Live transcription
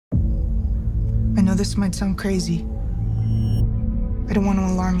know this might sound crazy. I don't want to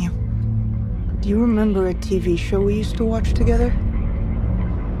alarm you. Do you remember a TV show we used to watch together?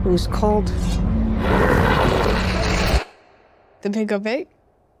 It was called... The Pink Opaque?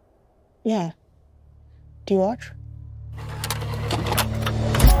 Yeah. Do you watch?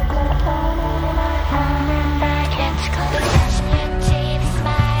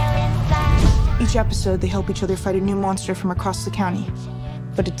 Each episode, they help each other fight a new monster from across the county.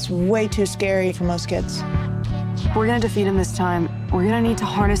 But it's way too scary for most kids. We're gonna defeat him this time. We're gonna need to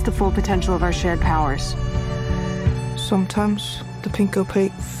harness the full potential of our shared powers. Sometimes the Pink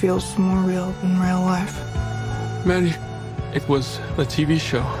Opaque feels more real than real life. Maddie, it was a TV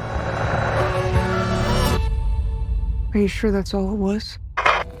show. Are you sure that's all it was?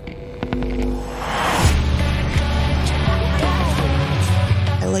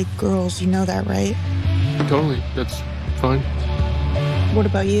 I like girls, you know that, right? Totally, that's fine. What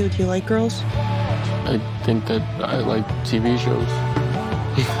about you? Do you like girls? I think that I like TV shows.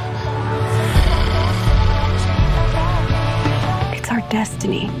 It's our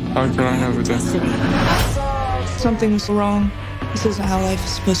destiny. How can I have a destiny? Something's wrong. This isn't how life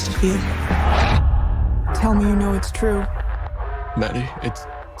is supposed to feel. Tell me you know it's true. Maddie, it's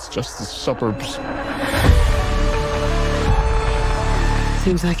just the suburbs.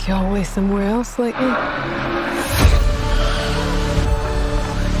 Seems like you're always somewhere else lately.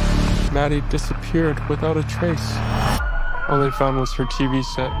 Maddie disappeared without a trace. All they found was her TV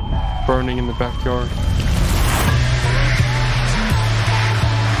set burning in the backyard.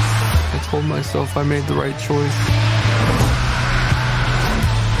 I told myself I made the right choice.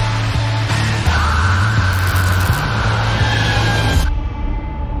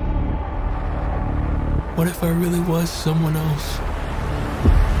 What if I really was someone else?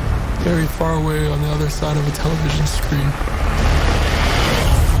 Very far away on the other side of a television screen.